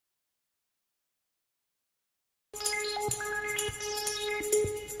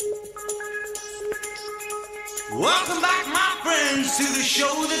Welcome back, my friends, to the show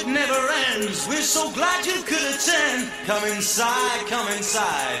that never ends. We're so glad you could attend. Come inside, come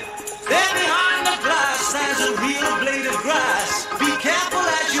inside. There behind the glass stands a real blade of grass. Be careful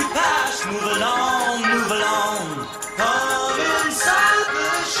as you pass. Move along, move along. Come inside,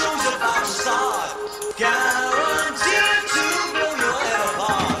 the show's about to start. Guaranteed to blow your head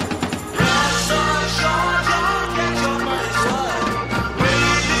apart. Rush on short, don't get your money's worth.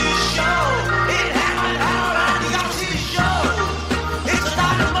 Really show, it happened all right. You gotta see the show. It's a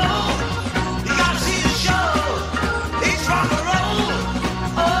dynamo. You gotta see the show. It's rock and roll.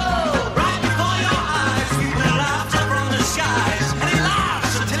 Oh, right before your eyes, people laughter from the skies, and he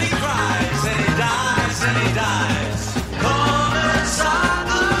laughs until he cries, and he dies, and he dies. Come inside,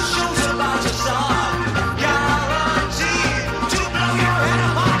 the show's about to start. Guaranteed to blow your head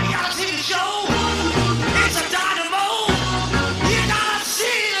apart. You gotta see the show. It's a dynamo. You gotta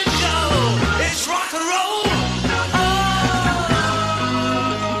see the show. It's rock and roll.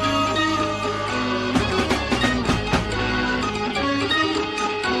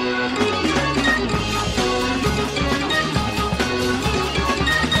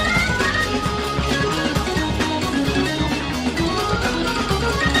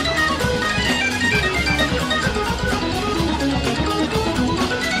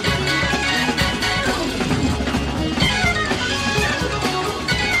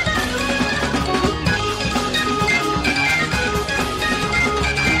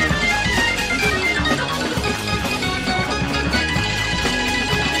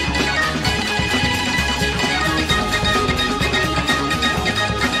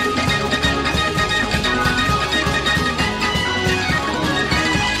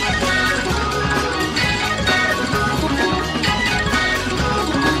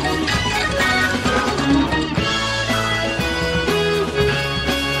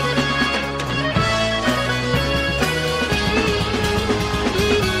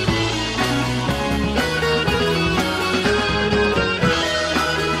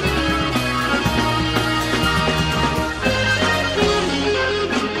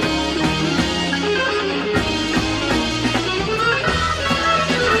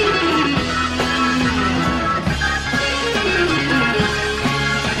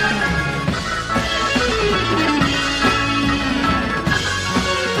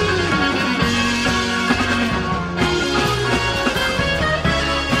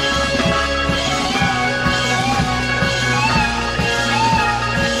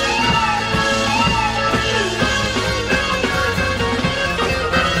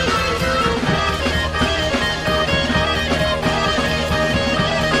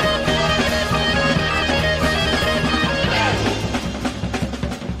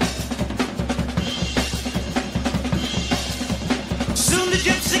 Soon the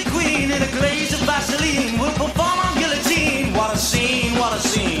gypsy queen in a glaze of Vaseline will perform on guillotine. What a scene, what a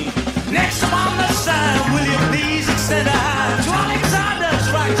scene. Next up on the stand, will you please extend a hand?